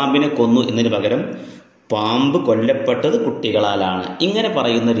 കുട്ടികൾ പാമ്പിനെ കൊന്നു എന്നതിന് പകരം പാമ്പ് കൊല്ലപ്പെട്ടത് കുട്ടികളാലാണ്. ഇങ്ങനെ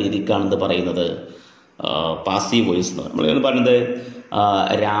പറയുന്ന രീതിക്കാണ് ഇത് പറയുന്നത് പാസീവ് വോയിസ് എന്ന്. നമ്മൾ പറയുന്നത്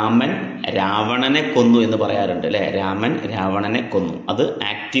രാമൻ രാവണനെ കൊന്നു എന്ന് പറയാറുണ്ട് അല്ലേ. രാമൻ രാവണനെ കൊന്നു, അത്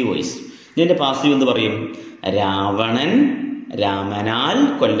ആക്റ്റീവ് വോയിസ്. ഇതിൻ്റെ പാസീവ് എന്ന് പറയും രാവണൻ രാമനാൽ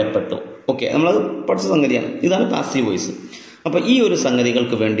കൊല്ലപ്പെട്ടു. ഓക്കെ, നമ്മളത് പഠിച്ച സംഗതിയാണ്. ഇതാണ് പാസീവ് വോയിസ്. അപ്പോൾ ഈ ഒരു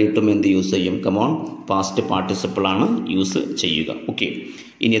സംഗതികൾക്ക് വേണ്ടിയിട്ടും എന്ത് യൂസ് ചെയ്യും? കമോൺ, പാസ്റ്റ് പാർട്ടിസിപ്പിളാണ് യൂസ് ചെയ്യുക. ഓക്കെ,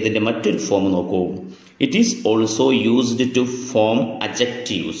 ഇനി അതിൻ്റെ മറ്റൊരു ഫോം നോക്കൂ. It is also used to form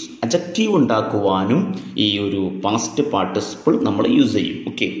adjectives. Adjective ഉണ്ടാക്കുവാനും ഈ ഒരു പാസ്റ്റ് പാർട്ടിസിപ്പിൾ നമ്മൾ യൂസ് ചെയ്യും.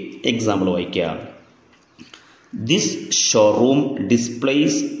 ഓക്കെ, എക്സാമ്പിൾ വായിക്കാം. This showroom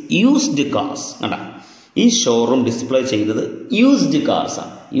displace used cars. കണ്ടാ, ഈ ഷോറൂം ഡിസ്പ്ലേ ചെയ്തത് യൂസ്ഡ് കാർസ്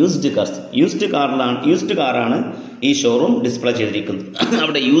ആണ്. യൂസ്ഡ് കാറാണ് ഈ ഷോറൂം ഡിസ്പ്ലേ ചെയ്തിരിക്കുന്നത്.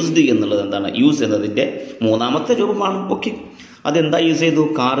 അവിടെ യൂസ്ഡ് എന്നുള്ളത് എന്താണ്? യൂസ് എന്നതിൻ്റെ മൂന്നാമത്തെ രൂപമാണ്. ഓക്കെ, അതെന്താ യൂസ് ചെയ്തു?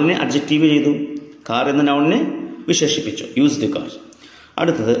 കാറിനെ അഡ്ജക്റ്റീവ് ചെയ്തു, കാർ എന്ന നൗണിനെ വിശേഷിപ്പിച്ചു, യൂസ്ഡ് കാർ.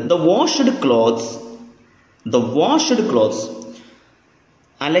 അടുത്തത് ദ വാഷ്ഡ് ക്ലോത്ത്സ്,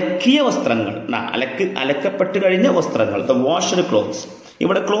 അലക്കിയ വസ്ത്രങ്ങൾ, അലക്കപ്പെട്ട് കഴിഞ്ഞ വസ്ത്രങ്ങൾ. ദ വാഷ്ഡ് ക്ലോത്ത്സ്,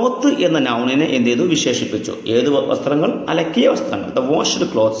 ഇവിടെ ക്ലോത്ത് എന്ന നൗണിനെ എന്ത് ചെയ്തു? വിശേഷിപ്പിച്ചു. ഏത് വസ്ത്രങ്ങൾ? അലക്കിയ വസ്ത്രങ്ങൾ. The washed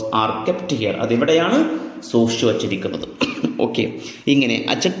clothes are kept here, അതിവിടെയാണ് സൂക്ഷിച്ചു വച്ചിരിക്കുന്നത്. ഓക്കെ, ഇങ്ങനെ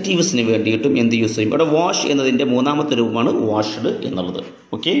അഡ്ജക്റ്റീവ്സിന് വേണ്ടിയിട്ടും എന്ത് യൂസ് ചെയ്യും? ഇവിടെ വാഷ് എന്നതിൻ്റെ മൂന്നാമത്തെ രൂപമാണ് വാഷ്ഡ് എന്നുള്ളത്.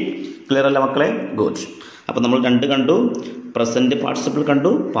 ഓക്കെ, ക്ലിയർ അല്ല മക്കളെ? ഗുഡ്. അപ്പോൾ നമ്മൾ രണ്ട് കണ്ടു, പ്രസൻറ്റ് പാർട്ടിസിപ്പിൾ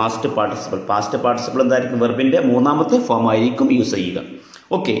കണ്ടു, പാസ്റ്റ് പാർട്ടിസിപ്പിൾ എന്തായിരിക്കും? വെർബിൻ്റെ മൂന്നാമത്തെ ഫോം ആയിരിക്കും യൂസ് ചെയ്യുക.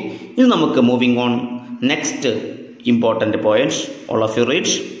 ഓക്കെ, ഇനി നമുക്ക് moving on. Next important point, all of you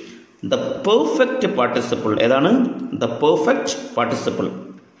read. The perfect participle. ഏതാണ്? The perfect participle.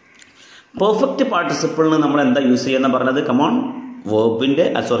 പെർഫെക്റ്റ് പാർട്ടിസിപ്പിളിന് നമ്മൾ എന്താ യൂസ് ചെയ്യുന്ന പറഞ്ഞത്? കമോൺ, വേർബിൻ്റെ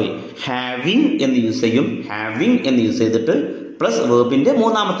ഹാവിങ് എന്ന് യൂസ് ചെയ്യും. ഹാവിങ് എന്ന് യൂസ് ചെയ്തിട്ട് പ്ലസ് വേർബിൻ്റെ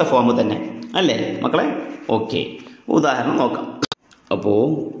മൂന്നാമത്തെ ഫോം തന്നെ അല്ലേ മക്കളെ? ഓക്കെ, ഉദാഹരണം നോക്കാം. അപ്പോൾ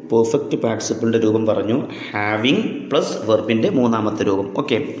പെർഫെക്റ്റ് പാർട്ടിസിപ്പിളിൻ്റെ രൂപം പറഞ്ഞു, ഹാവിങ് പ്ലസ് വെർബിൻ്റെ മൂന്നാമത്തെ രൂപം.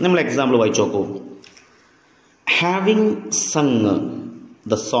 ഓക്കെ, നമ്മൾ എക്സാമ്പിൾ വായിച്ചു നോക്കൂ. Having sung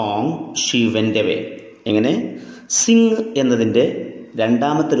the song she vent away. എങ്ങനെ? സിങ് എന്നതിൻ്റെ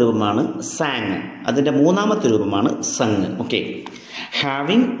രണ്ടാമത്തെ രൂപമാണ് സാങ്, അതിൻ്റെ മൂന്നാമത്തെ രൂപമാണ് sung. Okay,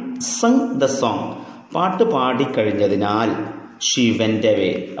 having sung the song, പാട്ട് പാടിക്കഴിഞ്ഞതിനാൽ ഷീ വെൻ്റ് അവേ,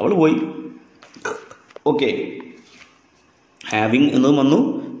 അവൾ പോയി. ഓക്കെ, ഹാവിങ് എന്നും വന്നു,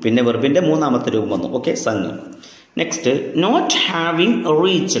 പിന്നെ വെർബിൻ്റെ മൂന്നാമത്തെ രൂപം വന്നു. Okay, sung. Next, not having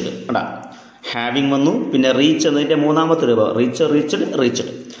reached. അടാ, ഹാവിങ് വന്നു, പിന്നെ റീച്ച് എന്നതിൻ്റെ മൂന്നാമത്തെ രൂപം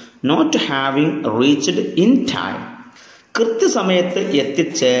reached. Not having reached in time, കൃത്യസമയത്ത്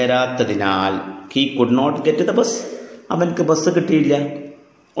എത്തിച്ചേരാത്തതിനാൽ he could not get the bus, അവൻക്ക് ബസ് കിട്ടിയില്ല.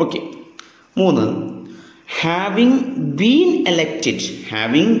 Okay, 3, having been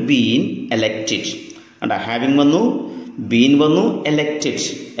elected. അടാ, ഹാവിങ് വന്നു, ബീൻ വന്നു,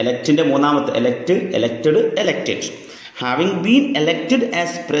 എലക്റ്റിൻ്റെ മൂന്നാമത്തെ elected. Having been elected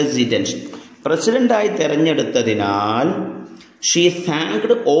as പ്രസിഡൻ്റായി തിരഞ്ഞെടുത്തതിനാൽ she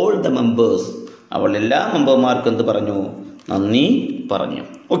thanked all the members, അവൾ എല്ലാ മെമ്പർമാർക്കും എന്ത് പറഞ്ഞു? നന്ദി പറഞ്ഞു.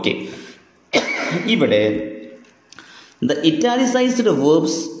 ഓക്കെ, ഇവിടെ the italicised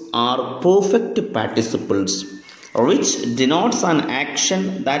verbs R perfect പാർട്ടിസിപ്പിൾസ് which denotes an action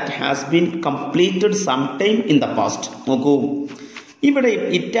that has been completed sometime in the past. നോക്കൂ, ഇവിടെ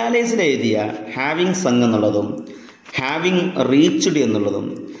ഇറ്റാലിയസിൽ എഴുതിയ ഹാവിങ് സങ് എന്നുള്ളതും ഹാവിങ് റീച്ച്ഡ് എന്നുള്ളതും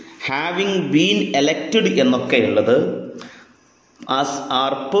having been elected എന്നൊക്കെയുള്ളത്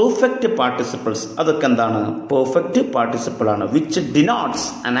R perfect പാർട്ടിസിപ്പിൾസ്. അതൊക്കെ എന്താണ്? Perfect പാർട്ടിസിപ്പിളാണ്. Which denotes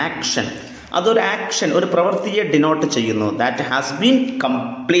an action, അതൊരു action, ഒരു പ്രവൃത്തിയെ ഡിനോട്ട് ചെയ്യുന്നു. ദാറ്റ് ഹാസ് ബീൻ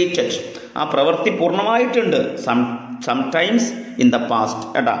കംപ്ലീറ്റഡ്, ആ പ്രവൃത്തി പൂർണ്ണമായിട്ടുണ്ട്. Sometimes in the past.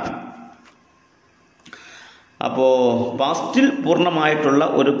 എടാ, അപ്പോൾ പാസ്റ്റിൽ പൂർണ്ണമായിട്ടുള്ള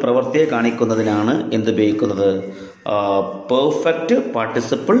ഒരു പ്രവൃത്തിയെ കാണിക്കുന്നതിനാണ് എന്തുപയോഗിക്കുന്നത്? പെർഫെക്റ്റ്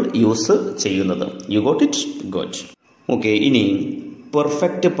പാർട്ടിസിപ്പിൾ യൂസ് ചെയ്യുന്നത്. You got it? Good. Okay, ഇനി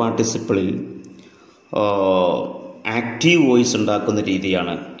പെർഫെക്റ്റ് പാർട്ടിസിപ്പിളിൽ ആക്റ്റീവ് വോയിസ് ഉണ്ടാക്കുന്ന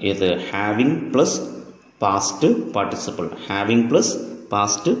രീതിയാണ് ഏത്? Having plus past participle.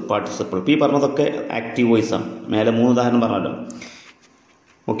 ഈ പറഞ്ഞതൊക്കെ ആക്റ്റീവ് വോയിസ് ആണ്. മേലെ 3 ഉദാഹരണം പറഞ്ഞല്ലോ.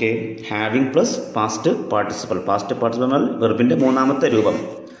 Okay, having plus past participle എന്നാൽ വെർബിൻ്റെ മൂന്നാമത്തെ രൂപം,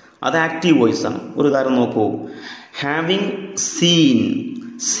 അത് ആക്റ്റീവ് വോയിസ് ആണ്. ഒരു ഉദാഹരണം നോക്കൂ. ഹാവിങ് സീൻ,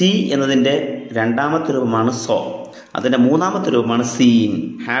 സീ എന്നതിൻ്റെ രണ്ടാമത്തെ രൂപമാണ് സോ, അതിൻ്റെ മൂന്നാമത്തെ രൂപമാണ് scene.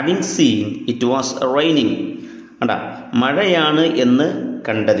 Having seen it was raining, കണ്ട മഴയാണ് എന്ന്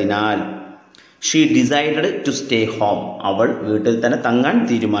കണ്ടതിനാൽ. She decided to stay home, അവൾ വീട്ടിൽ തന്നെ തങ്ങാൻ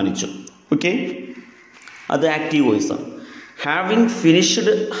തീരുമാനിച്ചു. ഓക്കെ, അത് ആക്റ്റീവ് വോയിസ് ആണ്. Having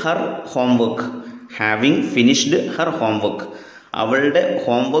finished her homework, having finished her homework, അവളുടെ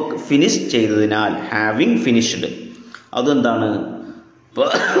ഹോംവർക്ക് ഫിനിഷ് ചെയ്തതിനാൽ. ഹാവിങ് ഫിനിഷ്ഡ് അതെന്താണ്,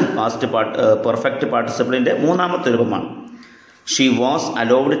 പാസ്റ്റ് പെർഫെക്റ്റ് പാർട്ടിസിപ്പിളിൻ്റെ മൂന്നാമത്തെ രൂപമാണ്. She was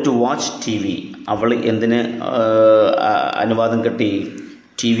allowed to watch T V, അവൾ എന്തിന് അനുവാദം കിട്ടി,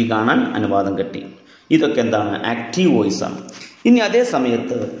 ടി വി കാണാൻ അനുവാദം കിട്ടി. ഇതൊക്കെ എന്താണ്, ആക്റ്റീവ് വോയിസ് ആണ്. ഇനി അതേ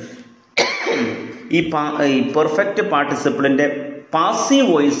സമയത്ത് ഈ പെർഫെക്റ്റ് പാർട്ടിസിപ്പിളിൻ്റെ പാസീവ്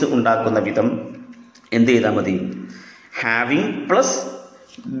വോയിസ് ഉണ്ടാക്കുന്ന വിധം എന്ത് ചെയ്താൽ മതി, having plus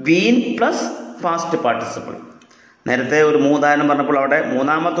been plus past participle. നേരത്തെ ഒരു ഉദാഹരണം പറഞ്ഞപ്പോൾ അവിടെ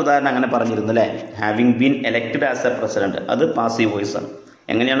മൂന്നാമത്തെ ഉദാഹരണം അങ്ങനെ പറഞ്ഞിരുന്നു അല്ലേ, having been elected as A president, അത് പാസീവ് വോയിസ് ആണ്.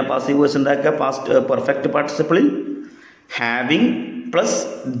 എങ്ങനെയാണ് പാസീവ് വോയിസ് ഉണ്ടാക്കുക, past perfect പാർട്ടിസിപ്പിളിൽ having plus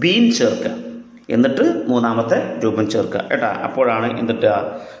been ചേർക്കുക, എന്നിട്ട് മൂന്നാമത്തെ രൂപം ചേർക്കുക കേട്ടോ. അപ്പോഴാണ് എന്നിട്ട്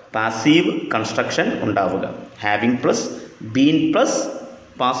പാസീവ് കൺസ്ട്രക്ഷൻ ഉണ്ടാവുക. Having plus been plus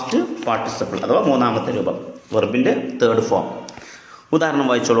past participle അഥവാ മൂന്നാമത്തെ രൂപം, വെർബിൻ്റെ തേർഡ് ഫോം. ഉദാഹരണം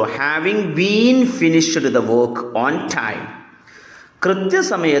വായിച്ചോളൂ. Having been finished the work on time,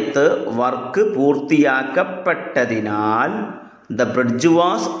 കൃത്യസമയത്ത് work പൂർത്തിയാക്കപ്പെട്ടതിനാൽ. The bridge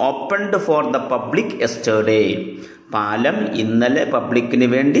was opened for the public yesterday, പാലം ഇന്നലെ പബ്ലിക്കിന്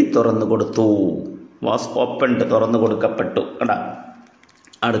വേണ്ടി തുറന്നു കൊടുത്തു. വാസ് ഓപ്പൺഡ് തുറന്നു കൊടുക്കപ്പെട്ടു കേട്ടോ.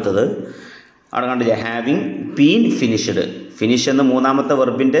 അടുത്തത് അവിടെ കണ്ടില്ലേ, ഹാവിങ് ബീൻ ഫിനിഷ്ഡ്, ഫിനിഷ് എന്ന മൂന്നാമത്തെ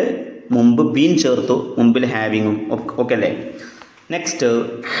വെർബിൻ്റെ മുമ്പ് ബീൻ ചേർത്തു, മുമ്പിൽ ഹാവിങ്ങും ഓക്കെ അല്ലേ. Next,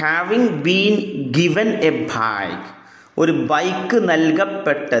 having been given A bike, ഒരു ബൈക്ക്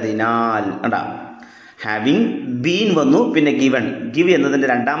നൽകപ്പെട്ടതിനാൽ. കണ്ടാ, ഹാവിങ് ബീൻ വന്നു, പിന്നെ ഗിവൺ, ഗിവ് എന്നതിൻ്റെ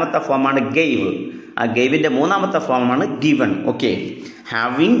രണ്ടാമത്തെ ഫോമാണ് ഗെയ്വ്, ആ ഗെയ്വിൻ്റെ മൂന്നാമത്തെ ഫോമാണ് given. Okay,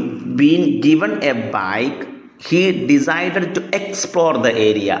 having been given A bike he decided to explore the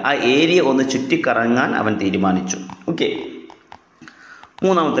area, ആ ഏരിയ ഒന്ന് ചുറ്റിക്കറങ്ങാൻ അവൻ തീരുമാനിച്ചു. ഓക്കെ,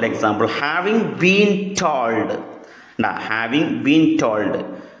 മൂന്നാമത്തെ example, having been told. Having been told,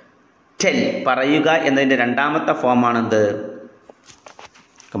 tell പറയുക എന്നതിൻ്റെ രണ്ടാമത്തെ ഫോമാണെന്ത്,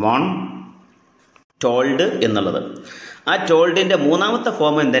 കമോൺ, ടോൾഡ് എന്നുള്ളത്. ആ ടോൾഡിൻ്റെ മൂന്നാമത്തെ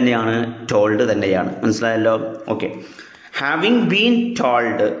ഫോം തന്നെയാണ് ടോൾഡ് തന്നെയാണ്, മനസ്സിലായല്ലോ. Okay, having been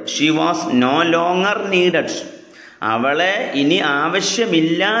told she was no longer needed, അവളെ ഇനി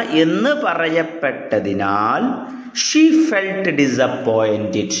ആവശ്യമില്ല എന്ന് പറയപ്പെട്ടതിനാൽ. ഷീ ഫെൽറ്റ്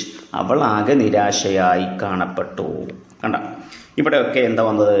ഡിസപ്പോയിൻറ്റഡ്, അവൾ ആകെ നിരാശയായി കാണപ്പെട്ടു. കണ്ട, ഇവിടെയൊക്കെ എന്താ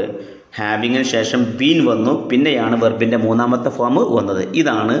വന്നത്, ഹാവിങ്ങിന് ശേഷം ബീൻ വന്നു, പിന്നെയാണ് വെർബിൻ്റെ മൂന്നാമത്തെ ഫോം വന്നത്.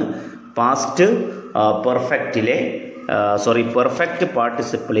 ഇതാണ് പാസ്റ്റ് പെർഫെക്റ്റ്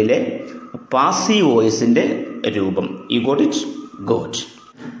പാർട്ടിസിപ്പിളിലെ പാസീവ് വോയിസിൻ്റെ രൂപം. You got it? Got.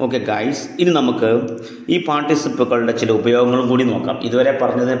 Okay guys, ഇനി നമുക്ക് ഈ പാർട്ടിസിപ്പിളുകളുടെ ചില ഉപയോഗങ്ങളും കൂടി നോക്കാം. ഇതുവരെ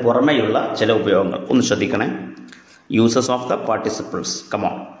പറഞ്ഞതിന് പുറമെയുള്ള ചില ഉപയോഗങ്ങൾ ഒന്ന് ശ്രദ്ധിക്കണേ. Uses of the participles. Come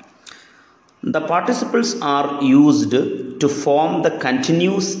on. The participles are used to form the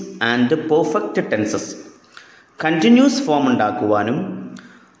continuous and perfect tenses. Continuous form ഉണ്ടാക്കുവാനും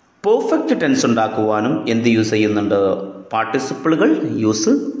perfect tense ഉണ്ടാക്കുവാനും എന്ത് യൂസ് ചെയ്യുന്നുണ്ട്, പാർട്ടിസിപ്പിളുകൾ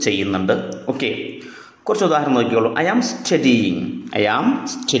യൂസ് ചെയ്യുന്നുണ്ട്. ഓക്കെ, കുറച്ച് ഉദാഹരണം നോക്കിയോളൂ. I am studying, I am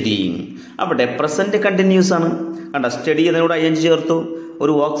studying, അവിടെ പ്രസൻറ്റ് കണ്ടിന്യൂസ് ആണ്. കണ്ട, study എന്നതിനോട് ing ചേർത്തു,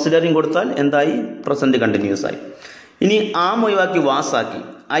 ഒരു ഓക്സിലറിയും കൊടുത്താൽ എന്തായി, പ്രസൻറ്റ് കണ്ടിന്യൂസ് ആയി. ഇനി ആം ഒഴിവാക്കി വാസാക്കി,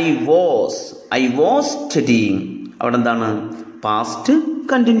 ഐ വാസ് സ്റ്റഡിയിങ്, അവിടെ എന്താണ്, പാസ്റ്റ്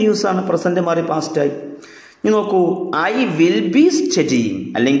കണ്ടിന്യൂസ് ആണ്, പ്രസൻറ്റ് മാറി പാസ്റ്റായി. ഇനി നോക്കൂ, ഐ വിൽ ബി സ്റ്റഡിയിങ്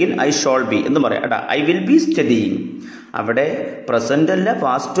അല്ലെങ്കിൽ ഐ ഷോൾ ബി എന്ന് പറയാം കേട്ടോ. ഐ വിൽ ബി സ്റ്റഡിയിങ്, അവിടെ പ്രസൻ്റ് അല്ല,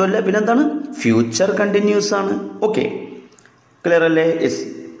 പാസ്റ്റും അല്ല, പിന്നെന്താണ്, ഫ്യൂച്ചർ കണ്ടിന്യൂസ് ആണ്. ഓക്കെ, ക്ലിയർ അല്ലേ? Yes.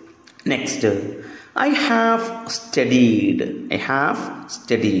 Next, I have studied, I have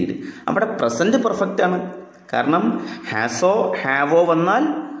studied, അവിടെ പ്രസൻറ്റ് പെർഫെക്റ്റ് ആണ്, കാരണം ഹാസോ ഹാവോ വന്നാൽ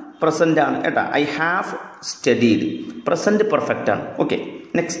പ്രസൻ്റ് ആണ് കേട്ടോ. I have studied present perfect ആണ്. Okay,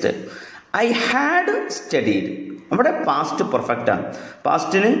 next, I had studied, അവിടെ പാസ്റ്റ് പെർഫെക്റ്റ് ആണ്,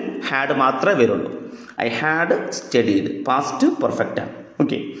 പാസ്റ്റിന് ഹാഡ് മാത്രമേ വരുള്ളൂ. I had studied past perfect ആണ്.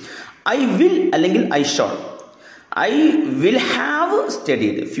 ഓക്കെ, ഐ വിൽ അല്ലെങ്കിൽ I shawl, I will have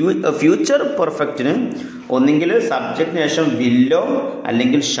studied future പെർഫെക്റ്റിന് ഒന്നെങ്കിൽ സബ്ജക്റ്റിന് ശേഷം വില്ലോ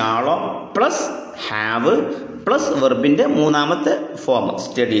അല്ലെങ്കിൽ ഷാളോ പ്ലസ് ഹാവ് പ്ലസ് വെർബിൻ്റെ മൂന്നാമത്തെ form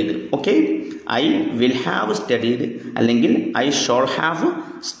studied. Okay, I will have studied അല്ലെങ്കിൽ I shawl have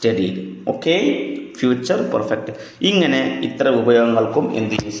studied. Okay, future perfect. ഇങ്ങനെ ഇത്ര ഉപയോഗങ്ങൾക്കും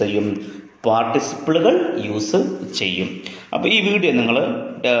എന്ത് യൂസ് ചെയ്യും? പാർട്ടിസിപ്പിളുകൾ യൂസ് ചെയ്യും. അപ്പോൾ ഈ വീഡിയോ നിങ്ങൾ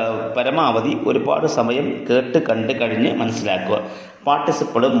പരമാവധി ഒരുപാട് സമയം കേട്ട് കണ്ട് കഴിഞ്ഞ് മനസ്സിലാക്കുക.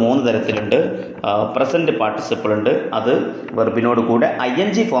 പാർട്ടിസിപ്പിൾ 3 തരത്തിലുണ്ട്. പ്രസൻറ്റ് പാർട്ടിസിപ്പിൾ ഉണ്ട്, അത് വെർബിനോട് കൂടെ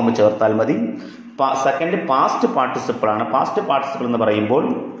ING ഫോം ചേർത്താൽ മതി. Second past പാർട്ടിസിപ്പിളാണ്. പാസ്റ്റ് പാർട്ടിസിപ്പിൾ എന്ന് പറയുമ്പോൾ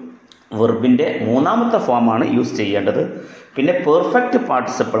വെർബിൻ്റെ 3ാമത്തെ ഫോമാണ് യൂസ് ചെയ്യേണ്ടത്. പിന്നെ പെർഫെക്റ്റ്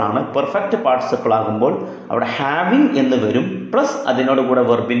പാർട്ടിസിപ്പിളാണ്. പെർഫെക്റ്റ് പാർട്ടിസിപ്പിൾ ആകുമ്പോൾ അവിടെ ഹാവിങ് എന്ന് വരും, പ്ലസ് അതിനോട് കൂടെ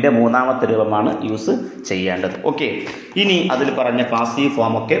വെർബിൻ്റെ 3ാമത്തെ രൂപമാണ് യൂസ് ചെയ്യേണ്ടത്. ഓക്കെ, ഇനി അതിൽ പറഞ്ഞ പാസീവ്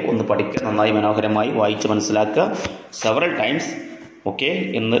ഫോമൊക്കെ ഒന്ന് പഠിക്കുക, നന്നായി മനോഹരമായി വായിച്ച് മനസ്സിലാക്കുക സെവറൽ ടൈംസ്. ഓക്കെ,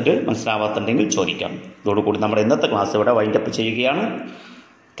 എന്നിട്ട് മനസ്സിലാവാത്തുണ്ടെങ്കിൽ ചോദിക്കാം. ഇതോടുകൂടി നമ്മുടെ ഇന്നത്തെ ക്ലാസ് ഇവിടെ വൈൻഡപ്പ് ചെയ്യുകയാണ്.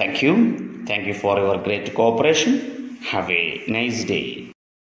 Thank you for your great corporation. Have A nice day.